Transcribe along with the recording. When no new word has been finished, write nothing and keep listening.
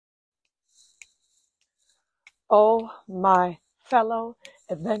Oh, my fellow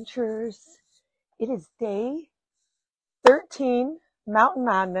adventurers. It is day 13, Mountain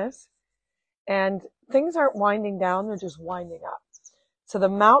Madness, and things aren't winding down, they're just winding up. So the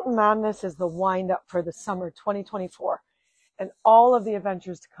Mountain Madness is the wind up for the summer 2024 and all of the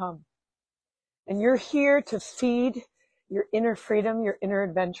adventures to come. And you're here to feed your inner freedom, your inner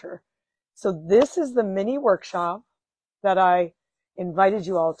adventure. So this is the mini workshop that I invited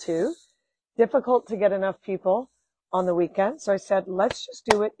you all to. Difficult to get enough people on the weekend. So I said, let's just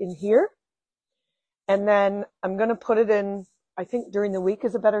do it in here. And then I'm going to put it in, I think during the week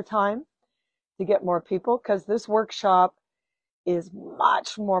is a better time to get more people, because this workshop is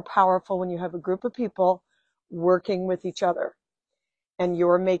much more powerful when you have a group of people working with each other and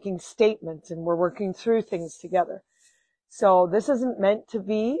you're making statements and we're working through things together. So this isn't meant to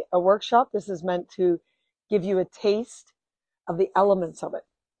be a workshop. This is meant to give you a taste of the elements of it.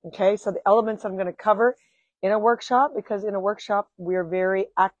 Okay, so the elements I'm going to cover in a workshop, because in a workshop we're very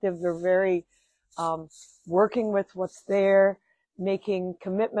active, we're very working with what's there, making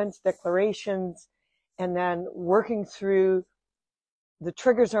commitments, declarations, and then working through the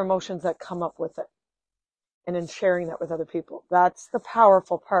triggers or emotions that come up with it, and then sharing that with other people. That's the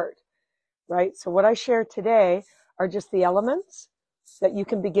powerful part, right? So what I share today are just the elements that you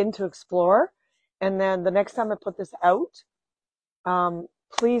can begin to explore, and then the next time I put this out,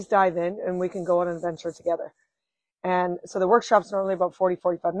 please dive in and we can go on an adventure together. And so the workshop's normally about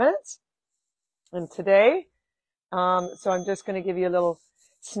 45 minutes. And today, so I'm just going to give you a little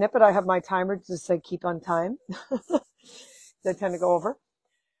snippet. I have my timer to say keep on time. I tend to go over.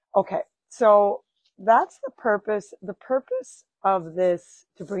 Okay, so that's the purpose. The purpose of this,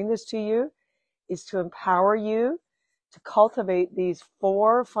 to bring this to you, is to empower you to cultivate these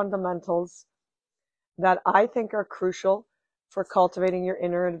 4 fundamentals that I think are crucial for cultivating your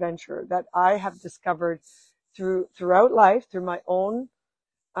inner adventure, that I have discovered throughout life, through my own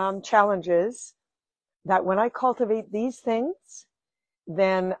challenges, that when I cultivate these things,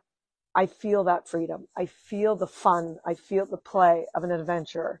 then I feel that freedom. I feel the fun. I feel the play of an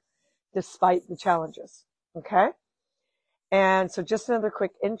adventurer, despite the challenges. Okay? And so just another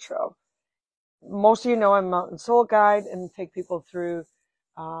quick intro. Most of you know I'm a mountain soul guide and take people through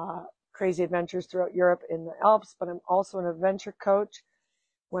crazy adventures throughout Europe in the Alps, but I'm also an adventure coach.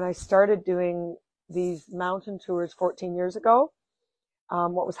 When I started doing these mountain tours 14 years ago,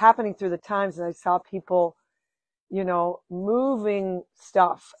 what was happening through the times, and I saw people, you know, moving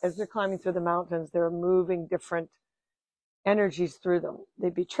stuff as they're climbing through the mountains. They're moving different energies through them.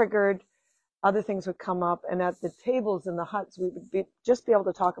 They'd be triggered. Other things would come up. And at the tables in the huts, we would just be able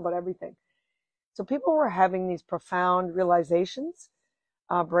to talk about everything. So people were having these profound realizations,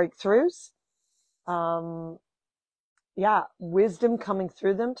 breakthroughs, wisdom coming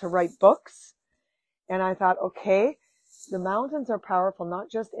through them to write books. And I thought, okay, the mountains are powerful,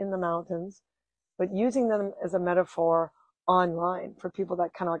 not just in the mountains, but using them as a metaphor online for people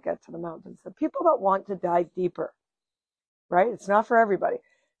that cannot get to the mountains, the people that want to dive deeper, right? It's not for everybody.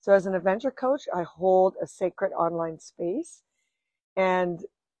 So as an adventure coach, I hold a sacred online space, and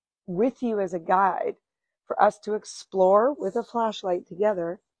with you as a guide for us to explore with a flashlight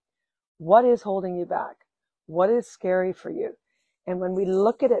together what is holding you back, what is scary for you. And when we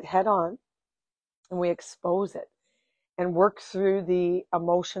look at it head on and we expose it and work through the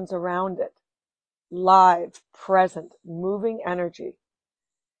emotions around it, live, present, moving energy,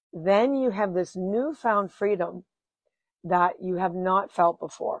 then you have this newfound freedom that you have not felt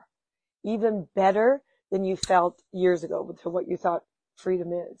before, even better than you felt years ago to what you thought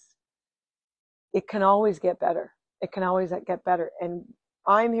freedom is. It can always get better. It can always get better. And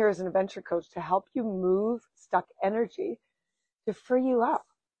I'm here as an adventure coach to help you move stuck energy to free you up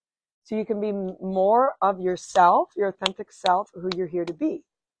so you can be more of yourself, your authentic self, who you're here to be,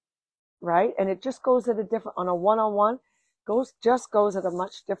 right? And it just goes at a different, on a one-on-one, goes at a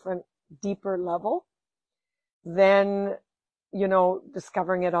much different, deeper level than, you know,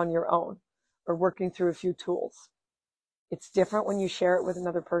 discovering it on your own or working through a few tools. It's different when you share it with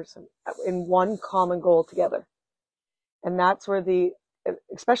another person in one common goal together. And that's where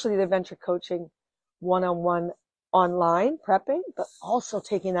especially the adventure coaching one-on-one online prepping, but also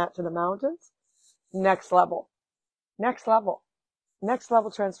taking that to the mountains, next level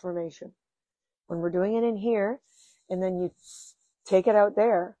transformation. When we're doing it in here, and then you take it out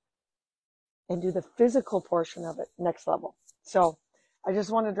there and do the physical portion of it, next level. So I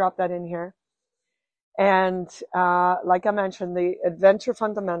just want to drop that in here. And like I mentioned, the adventure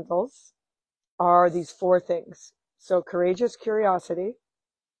fundamentals are these 4 things. So courageous curiosity,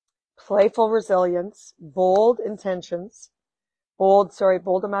 playful resilience, bold intentions, bold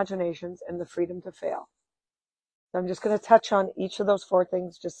imaginations, and the freedom to fail. So I'm just going to touch on each of those 4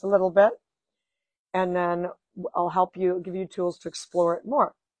 things just a little bit, and then I'll help you, give you tools to explore it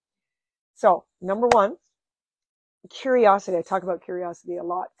more. So, number 1, curiosity. I talk about curiosity a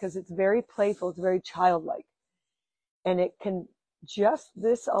lot because it's very playful, it's very childlike, and it can, just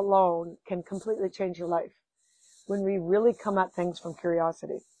this alone can completely change your life when we really come at things from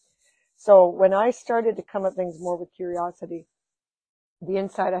curiosity. So when I started to come at things more with curiosity, the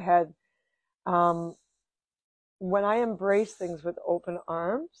insight I had, when I embrace things with open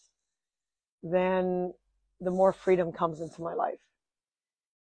arms, then the more freedom comes into my life.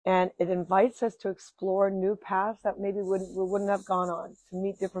 And it invites us to explore new paths that maybe we wouldn't have gone on, to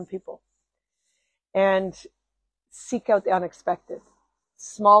meet different people and seek out the unexpected.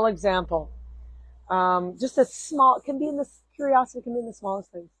 Small example, just a small, it can be in the curiosity, can be in the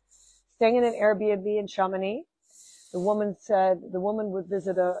smallest things. Staying in an Airbnb in Chamonix, the woman would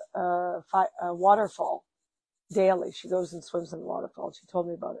visit a waterfall daily. She goes and swims in the waterfall. She told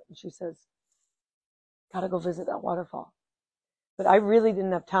me about it, and she says, "Gotta go visit that waterfall." But I really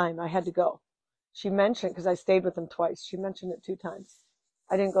didn't have time. I had to go. She mentioned, because I stayed with them twice, she mentioned it 2 times.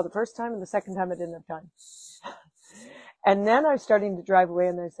 I didn't go the first time, and the second time I didn't have time. And then I was starting to drive away,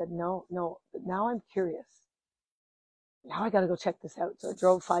 and I said, no, but now I'm curious. Now I got to go check this out. So I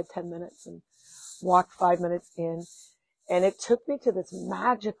drove 5-10 minutes and walked 5 minutes in, and it took me to this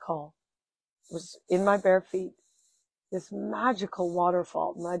magical, it was in my bare feet, this magical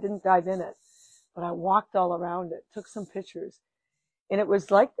waterfall. And I didn't dive in it, but I walked all around it, took some pictures. And it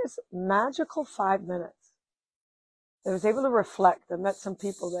was like this magical 5 minutes. I was able to reflect. I met some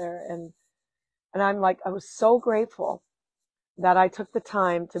people there, and I'm like, I was so grateful that I took the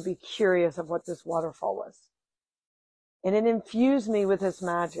time to be curious of what this waterfall was. And it infused me with this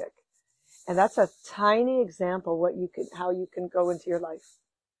magic. And that's a tiny example how you can go into your life.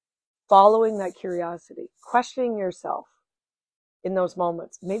 Following that curiosity, questioning yourself in those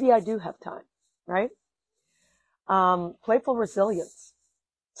moments. Maybe I do have time, right? Playful resilience.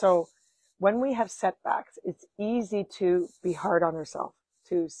 So when we have setbacks, it's easy to be hard on ourselves,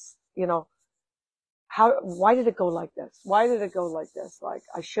 to, why did it go like this? Why did it go like this? Like,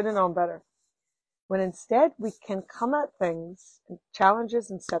 I should have known better. When instead we can come at things, challenges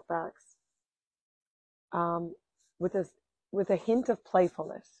and setbacks, with a hint of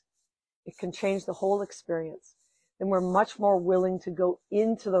playfulness, it can change the whole experience. Then we're much more willing to go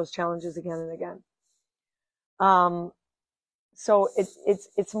into those challenges again and again. So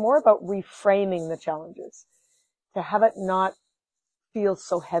it's more about reframing the challenges, to have it not feel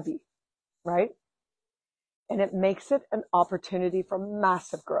so heavy, right? And it makes it an opportunity for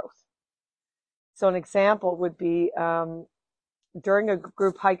massive growth. So an example would be, during a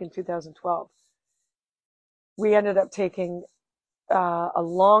group hike in 2012, we ended up taking a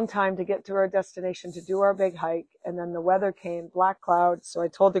long time to get to our destination to do our big hike. And then the weather came, black clouds. So I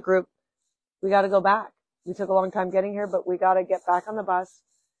told the group, we got to go back. We took a long time getting here, but we got to get back on the bus.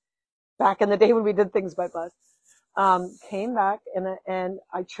 Back in the day when we did things by bus, came back, and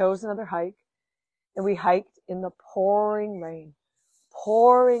I chose another hike, and we hiked in the pouring rain.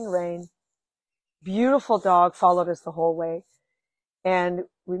 Beautiful dog followed us the whole way, and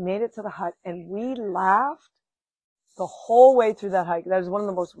we made it to the hut, and we laughed the whole way through that hike. That was one of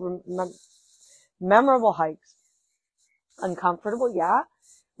the most memorable hikes. Uncomfortable, yeah.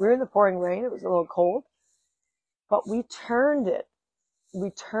 We were in the pouring rain. It was a little cold, but we turned it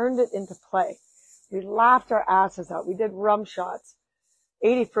into play. We laughed our asses out. We did rum shots,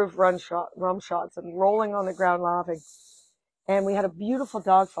 80 proof rum shots, and rolling on the ground laughing. And we had a beautiful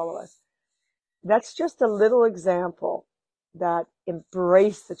dog follow us. That's just a little example that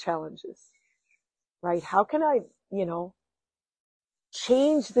embrace the challenges, right? How can I,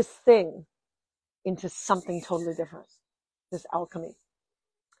 change this thing into something totally different? This alchemy.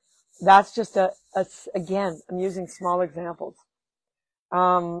 That's just again, I'm using small examples.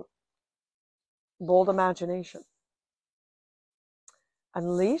 Bold imagination.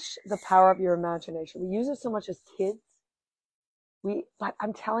 Unleash the power of your imagination. We use it so much as kids. But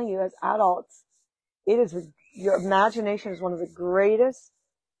I'm telling you, as adults, your imagination is one of the greatest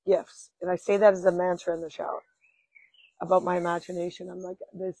gifts. And I say that as a mantra in the shower about my imagination. I'm like,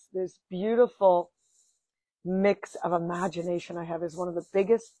 this beautiful mix of imagination I have is one of the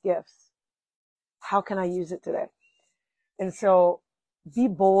biggest gifts. How can I use it today? And so be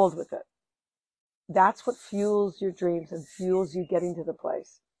bold with it. That's what fuels your dreams and fuels you getting to the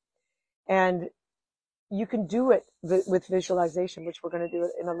place. And you can do it with visualization, which we're going to do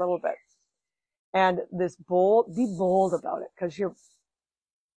in a little bit. And be bold about it, because you're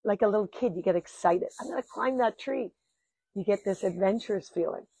like a little kid. You get excited. I'm going to climb that tree. You get this adventurous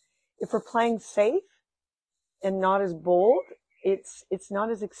feeling. If we're playing safe, and not as bold, it's not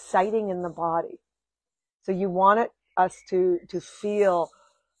as exciting in the body. So you want us to feel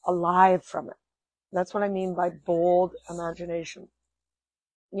alive from it. That's what I mean by bold imagination.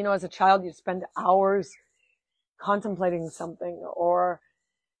 You know, as a child, you spend hours contemplating something, or,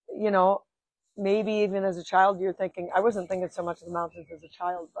 you know, maybe even as a child, you're thinking, I wasn't thinking so much of the mountains as a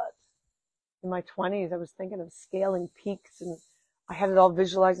child, but in my 20s, I was thinking of scaling peaks, and I had it all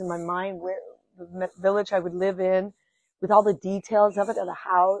visualized in my mind, where the village I would live in, with all the details of it, of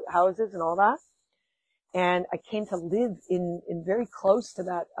the houses and all that. And I came to live in very close to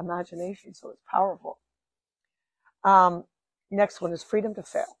that imagination, so it's powerful. Next one is freedom to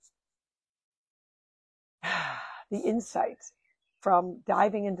fail. The insight from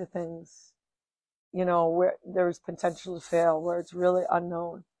diving into things, you know, where there's potential to fail, where it's really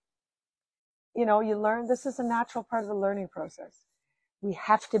unknown. You know, you learn, this is a natural part of the learning process. We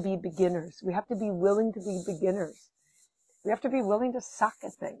have to be beginners. We have to be willing to be beginners. We have to be willing to suck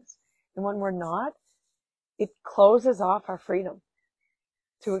at things. And when we're not, it closes off our freedom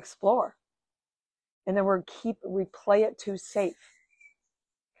to explore. And then we play it too safe.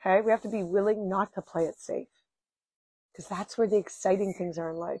 Okay? We have to be willing not to play it safe. Because that's where the exciting things are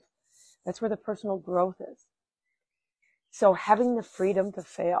in life. That's where the personal growth is. So having the freedom to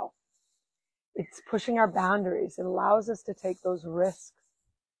fail, it's pushing our boundaries. It allows us to take those risks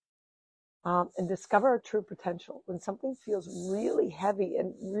and discover our true potential. When something feels really heavy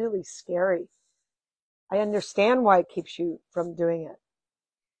and really scary, I understand why it keeps you from doing it.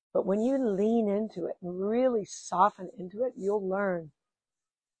 But when you lean into it and really soften into it, you'll learn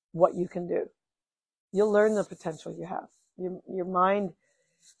what you can do. You'll learn the potential you have. Your mind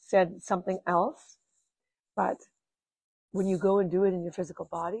said something else, but when you go and do it in your physical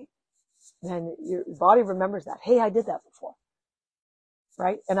body, then your body remembers that. Hey, I did that before,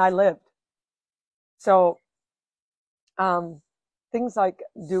 right? And I lived. So things like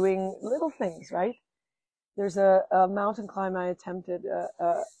doing little things, right? There's a mountain climb I attempted,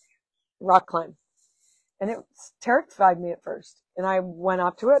 a rock climb, and it terrified me at first. And I went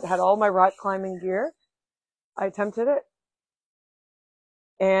up to it, had all my rock climbing gear. I attempted it,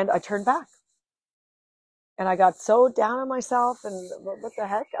 and I turned back. And I got so down on myself, and what the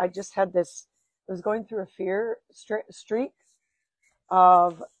heck? I just had this, I was going through a fear streak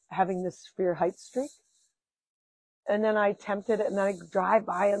of having this fear height streak. And then I attempted it, and then I drive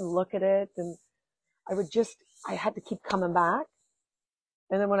by and look at it, and I had to keep coming back.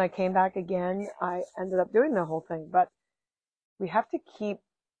 And then when I came back again, I ended up doing the whole thing. But we have to keep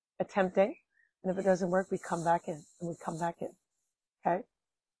attempting. And if it doesn't work, we come back in, and we come back in. Okay?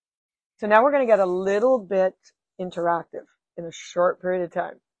 So now we're going to get a little bit interactive in a short period of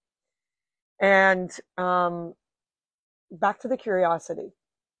time. And back to the curiosity.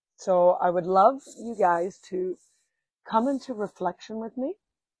 So I would love you guys to come into reflection with me.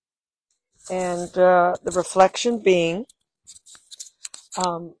 And the reflection being,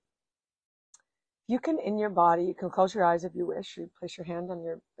 you can, in your body, you can close your eyes if you wish. You place your hand on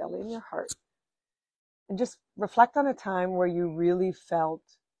your belly and your heart. And just reflect on a time where you really felt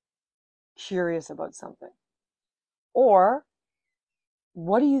curious about something. Or,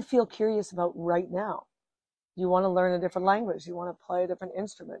 what do you feel curious about right now? Do you want to learn a different language? Do you want to play a different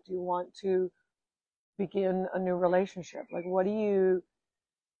instrument? Do you want to begin a new relationship? Like, what are you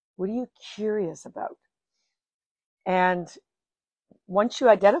curious about? And once you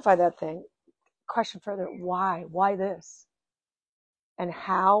identify that thing, question further, why? Why this? And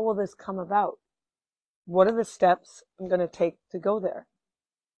how will this come about? What are the steps I'm going to take to go there?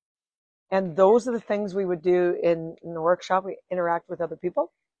 And those are the things we would do in the workshop. We interact with other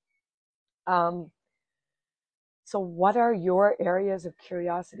people. So what are your areas of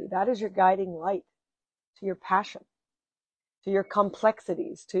curiosity? That is your guiding light to your passion, to your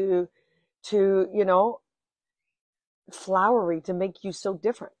complexities, to you know, flowery, to make you so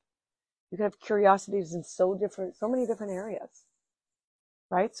different. You can have curiosities in so many different areas,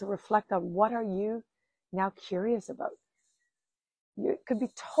 right? So reflect on, what are you now curious about? It could be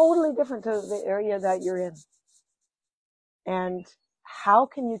totally different to the area that you're in. And how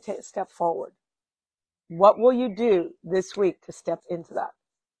can you step forward? What will you do this week to step into that?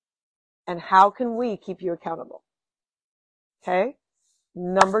 And how can we keep you accountable? Okay.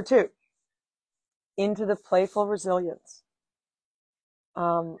 Number 2, into the playful resilience.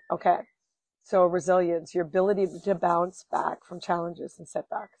 Okay. So resilience, your ability to bounce back from challenges and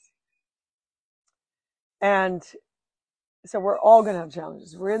setbacks. And so we're all going to have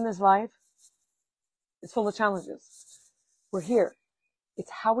challenges. We're in this life. It's full of challenges. We're here.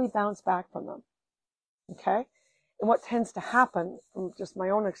 It's how we bounce back from them. Okay? And what tends to happen, from just my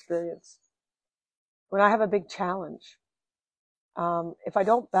own experience, when I have a big challenge, if I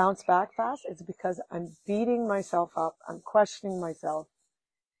don't bounce back fast, it's because I'm beating myself up. I'm questioning myself.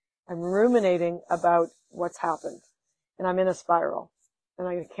 I'm ruminating about what's happened, and I'm in a spiral, and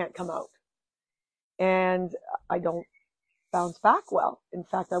I can't come out. And I don't bounce back well. In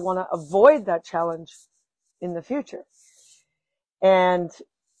fact, I want to avoid that challenge in the future. And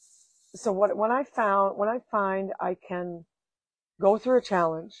so when I find I can go through a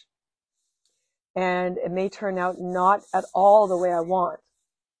challenge and it may turn out not at all the way I want,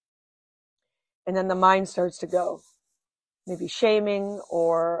 and then the mind starts to go, maybe shaming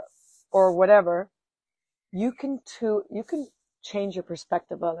or whatever, you can change your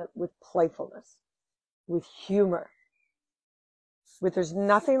perspective on it with playfulness, with humor. There's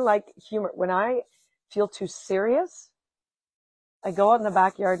nothing like humor. When I feel too serious, I go out in the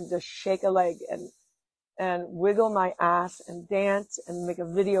backyard and just shake a leg and wiggle my ass and dance and make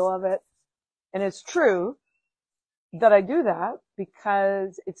a video of it. And it's true that I do that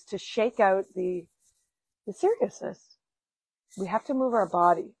because it's to shake out the seriousness. We have to move our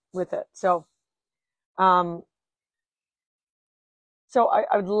body with it. So I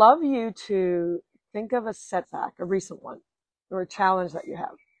would love you to think of a setback, a recent one, or a challenge that you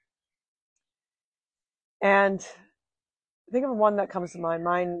have. And think of one that comes to mind.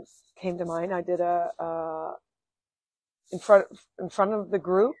 Mine came to mind. I did in front of the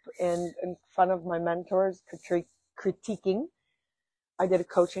group and in front of my mentors critiquing. I did a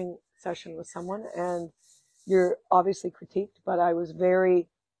coaching session with someone, and you're obviously critiqued, but I was very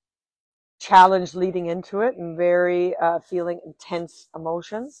challenged leading into it and very feeling intense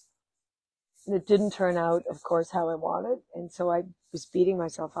emotions. And it didn't turn out, of course, how I wanted. And so I was beating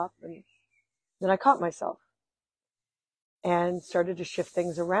myself up, and then I caught myself and started to shift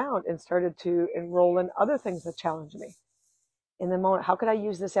things around and started to enroll in other things that challenged me. In the moment, how could I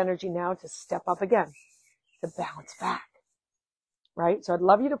use this energy now to step up again, to bounce back, right? So I'd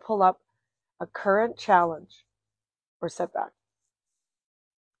love you to pull up a current challenge or setback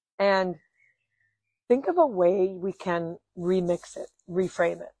and think of a way we can remix it,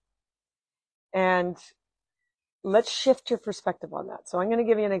 reframe it. And let's shift your perspective on that. So I'm going to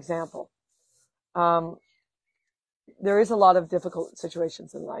give you an example. There is a lot of difficult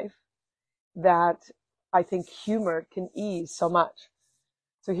situations in life that I think humor can ease so much.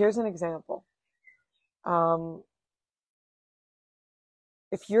 So here's an example.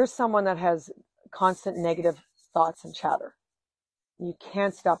 If you're someone that has constant negative thoughts and chatter, you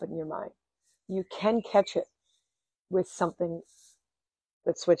can't stop it in your mind. You can catch it with something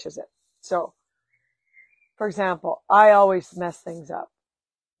that switches it. So, for example, I always mess things up.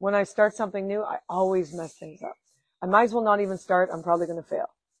 When I start something new, I always mess things up. I might as well not even start. I'm probably going to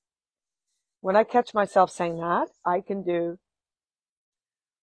fail. When I catch myself saying that, I can do,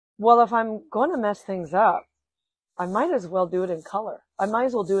 well, if I'm going to mess things up, I might as well do it in color. I might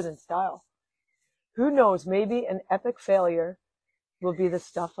as well do it in style. Who knows, maybe an epic failure will be the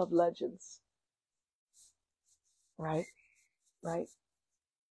stuff of legends. Right? Right?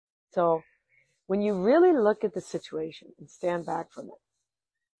 So when you really look at the situation and stand back from it,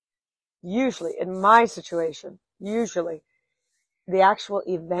 usually, in my situation, the actual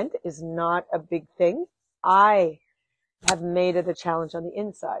event is not a big thing. I have made it a challenge on the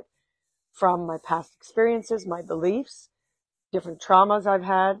inside from my past experiences, my beliefs, different traumas I've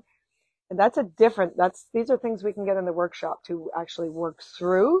had. And these are things we can get in the workshop to actually work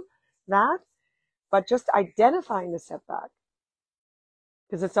through that. But just identifying the setback,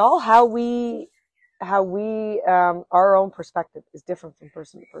 because it's all how we, our own perspective is different from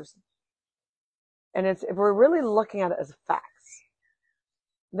person to person. And if we're really looking at it as facts,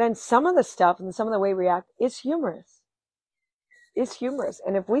 then some of the stuff and some of the way we react is humorous. It's humorous.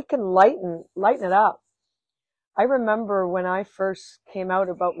 And if we can lighten it up. I remember when I first came out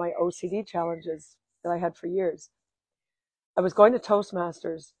about my OCD challenges that I had for years, I was going to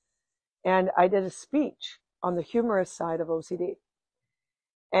Toastmasters and I did a speech on the humorous side of OCD.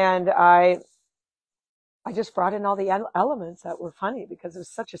 And I just brought in all the elements that were funny because it was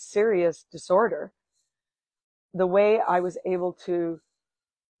such a serious disorder. The way I was able to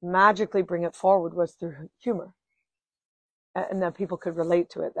magically bring it forward was through humor, and that people could relate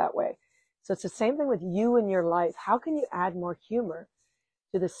to it that way. So it's the same thing with you in your life. How can you add more humor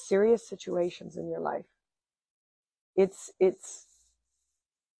to the serious situations in your life? It's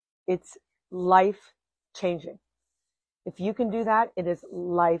life changing. If you can do that, it is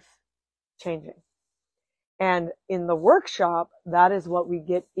life changing. And in the workshop, that is what we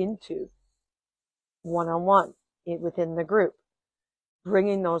get into one-on-one within the group,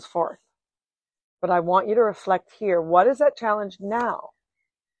 bringing those forth. But I want you to reflect here. What is that challenge now?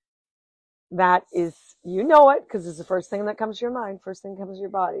 that is, you know it, because it's the first thing that comes to your mind, first thing that comes to your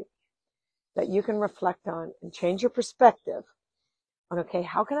body, that you can reflect on and change your perspective on, okay,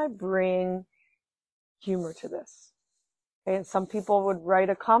 how can I bring humor to this? Okay, and some people would write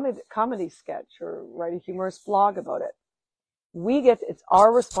a comedy sketch or write a humorous blog about it. It's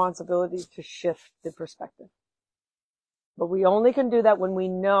our responsibility to shift the perspective. But we only can do that when we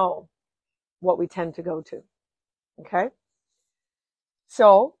know what we tend to go to. Okay?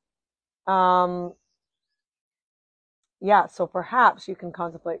 So, so perhaps you can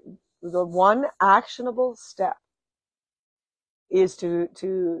contemplate the one actionable step is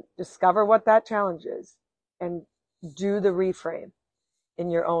to discover what that challenge is and do the reframe in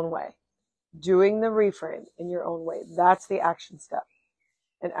your own way. Doing the reframe in your own way. That's the action step.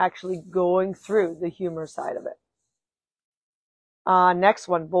 And actually going through the humor side of it. Next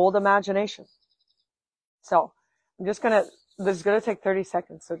one, bold imagination. So this is going to take 30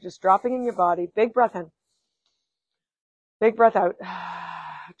 seconds. So just dropping in your body, big breath in, big breath out,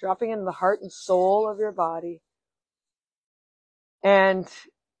 dropping in the heart and soul of your body. And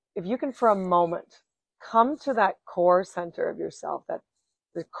if you can for a moment, come to that core center of yourself, that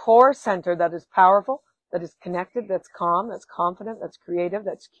the core center that is powerful, that is connected, that's calm, that's confident, that's creative,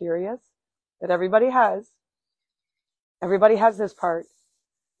 that's curious, that everybody has. Everybody has this part.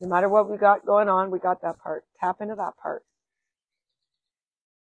 No matter what we got going on, we got that part. Tap into that part.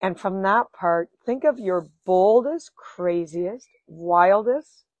 And from that part, think of your boldest, craziest,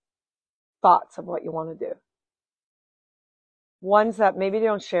 wildest thoughts of what you want to do. Ones that maybe you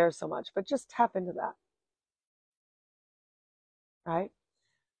don't share so much, but just tap into that. Right?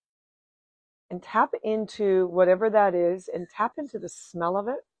 And tap into whatever that is, and tap into the smell of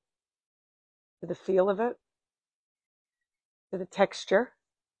it, to the feel of it, to the texture.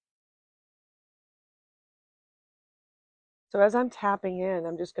 So as I'm tapping in,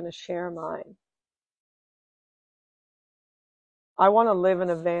 I'm just going to share mine. I want to live in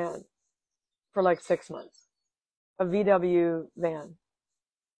a van for like 6 months. A VW van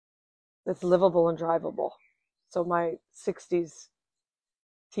that's livable and drivable. So my 60s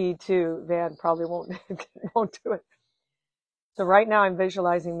T2 van probably won't do it. So right now I'm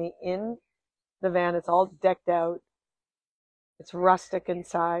visualizing me in the van. It's all decked out. It's rustic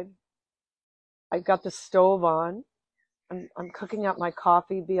inside. I've got the stove on. I'm cooking up my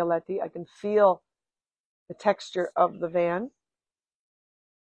coffee, Bialetti. I can feel the texture of the van.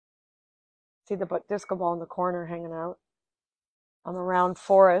 See the disco ball in the corner hanging out. I'm around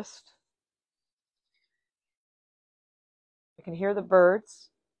forest. I can hear the birds.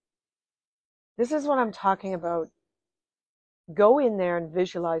 This is what I'm talking about. Go in there and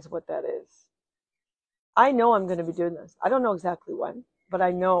visualize what that is. I know I'm going to be doing this. I don't know exactly when, but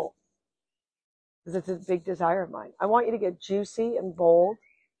I know, because it's a big desire of mine. I want you to get juicy and bold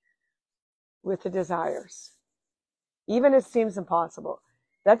with the desires. Even if it seems impossible.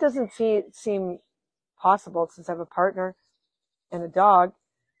 That doesn't seem possible since I have a partner and a dog,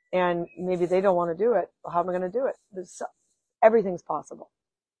 and maybe they don't want to do it. Well, how am I going to do it? Everything's possible.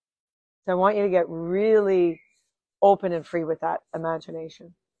 So I want you to get really open and free with that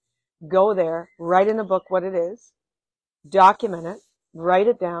imagination. Go there, write in a book what it is, document it, write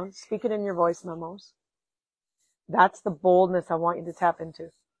it down, speak it in your voice memos. That's the boldness I want you to tap into.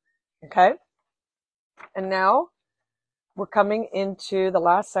 Okay? And now we're coming into the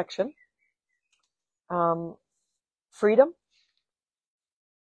last section. Freedom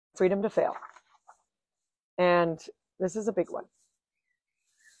to fail. And this is a big one.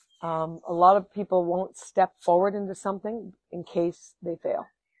 A lot of people won't step forward into something in case they fail.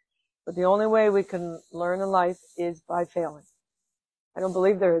 But the only way we can learn in life is by failing. I don't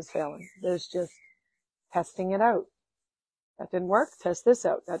believe there is failing. There's just testing it out. That didn't work, test this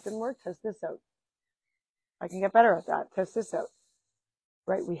out. That didn't work, test this out. I can get better at that, test this out.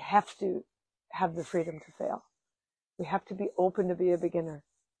 Right? We have to have the freedom to fail. We have to be open to be a beginner.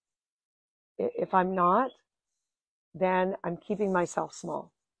 If I'm not, then I'm keeping myself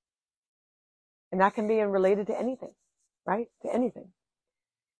small. And that can be related to anything, right? To anything.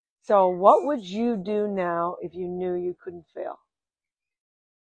 So what would you do now if you knew you couldn't fail?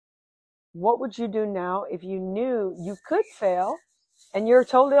 What would you do now if you knew you could fail and you're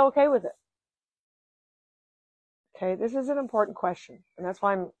totally okay with it? Okay, this is an important question. And that's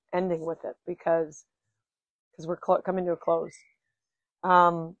why I'm ending with it, because we're coming to a close.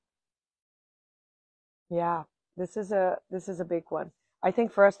 This is a big one. I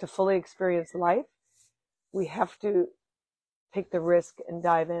think for us to fully experience life, we have to take the risk and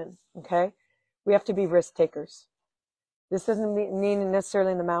dive in, okay? We have to be risk takers. This doesn't mean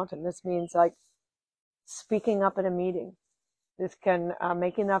necessarily in the mountain. This means like speaking up at a meeting. This can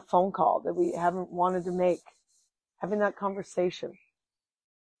making that phone call that we haven't wanted to make, having that conversation.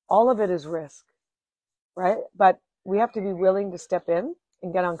 All of it is risk, right? But we have to be willing to step in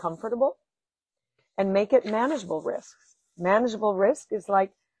and get uncomfortable and make it manageable risks. Manageable risk is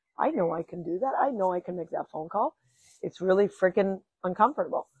like, I know I can do that. I know I can make that phone call. It's really freaking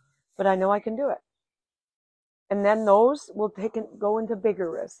uncomfortable, but I know I can do it. And then those will go into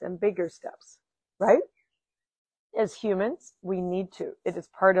bigger risks and bigger steps, right? As humans, we need to. It is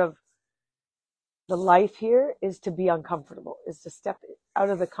part of the life here is to be uncomfortable, is to step out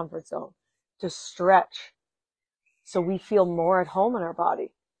of the comfort zone, to stretch so we feel more at home in our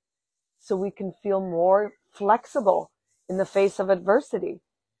body, so we can feel more flexible in the face of adversity,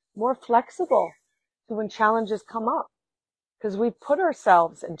 more flexible to when challenges come up, because we put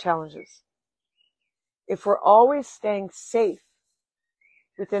ourselves in challenges. If we're always staying safe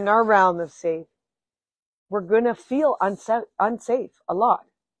within our realm of safe, we're going to feel unsafe a lot.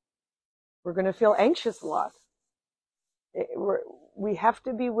 We're going to feel anxious a lot. We have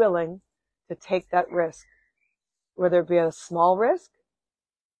to be willing to take that risk, whether it be a small risk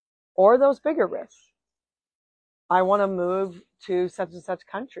or those bigger risks. I want to move to such and such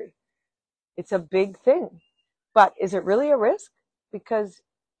country. It's a big thing. But is it really a risk? Because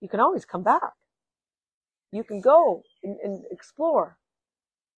you can always come back. You can go and explore,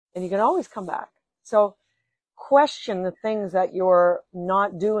 and you can always come back. So question the things that you're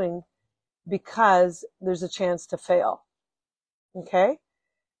not doing because there's a chance to fail. Okay?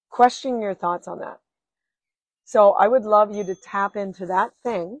 Question your thoughts on that. So I would love you to tap into that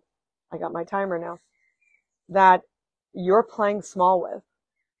thing. I got my timer now. That you're playing small with.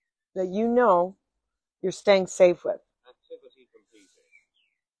 That you know you're staying safe with. Activity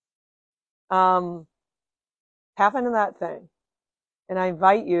completed. Tap into that thing. And I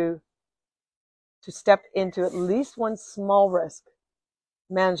invite you to step into at least one small risk,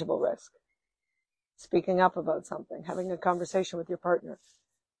 manageable risk. Speaking up about something, having a conversation with your partner,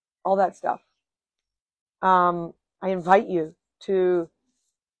 all that stuff. I invite you to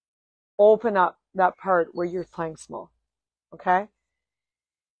open up that part where you're playing small. Okay?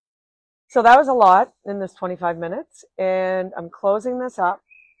 So that was a lot in this 25 minutes. And I'm closing this up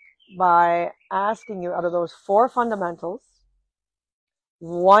by asking you, out of those 4 fundamentals,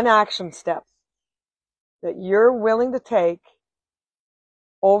 one action step that you're willing to take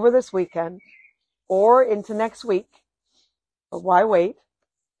over this weekend or into next week. But why wait?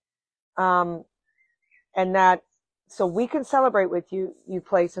 And that, so we can celebrate with you, you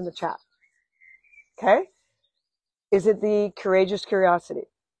place in the chat. Okay? Is it the courageous curiosity?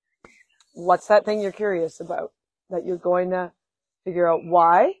 What's that thing you're curious about that you're going to figure out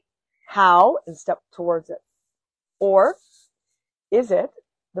why, how, and step towards it? Or is it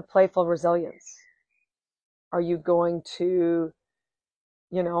the playful resilience? Are you going to,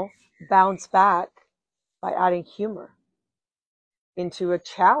 bounce back by adding humor into a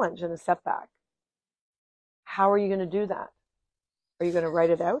challenge and a setback? How are you going to do that? Are you going to write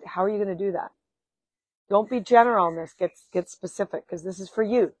it out? How are you going to do that? Don't be general on this. Get specific, because this is for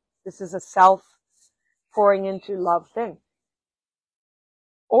you. This is a self pouring into love thing.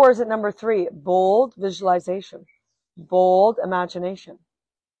 Or is it number 3, bold visualization, bold imagination?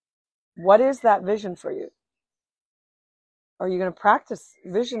 What is that vision for you? Are you going to practice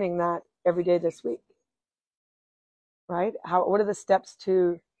visioning that every day this week? Right? What are the steps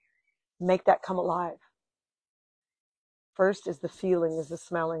to make that come alive? First is the feeling, is the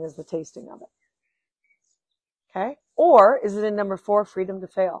smelling, is the tasting of it. Okay? Or is it in number 4, freedom to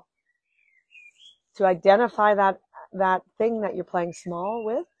fail? To identify that thing that you're playing small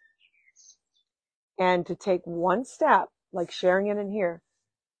with, and to take one step, like sharing it in here,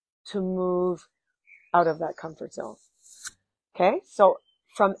 to move out of that comfort zone. Okay? So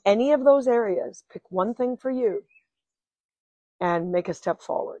from any of those areas, pick one thing for you and make a step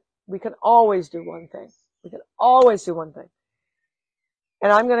forward. We can always do one thing. We can always do one thing.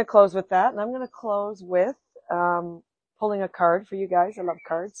 And I'm going to close with that. And I'm going to close with pulling a card for you guys. I love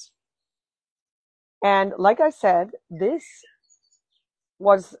cards. And like I said, this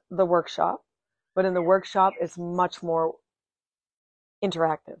was the workshop. But in the workshop, it's much more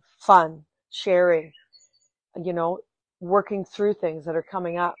interactive, fun, sharing, working through things that are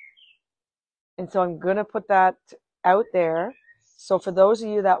coming up. And so I'm going to put that out there. So for those of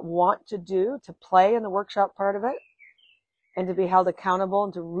you that want to play in the workshop part of it, and to be held accountable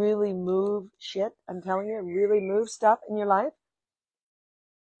and to really move shit, I'm telling you, really move stuff in your life,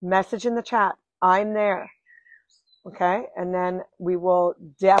 message in the chat. I'm there. Okay? And then we will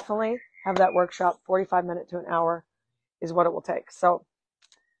definitely have that workshop. 45 minutes to an hour is what it will take. So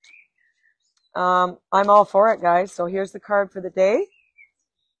I'm all for it, guys. So here's the card for the day.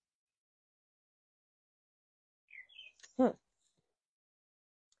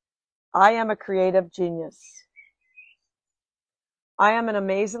 I am a creative genius. I am an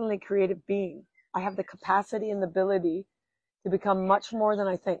amazingly creative being. I have the capacity and the ability to become much more than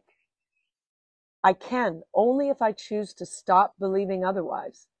I think. I can only if I choose to stop believing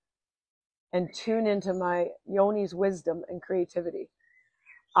otherwise and tune into my yoni's wisdom and creativity.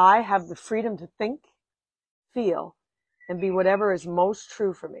 I have the freedom to think, feel, and be whatever is most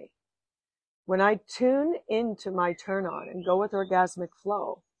true for me. When I tune into my turn on and go with orgasmic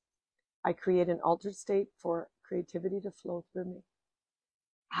flow, I create an altered state for creativity to flow through me.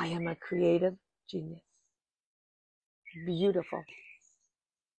 I am a creative genius. Beautiful.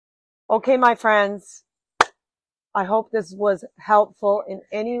 Okay, my friends, I hope this was helpful in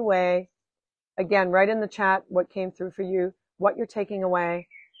any way. Again, write in the chat what came through for you, what you're taking away,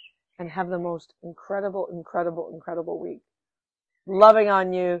 and have the most incredible, incredible, incredible week. Loving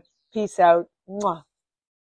on you. Peace out. Mwah.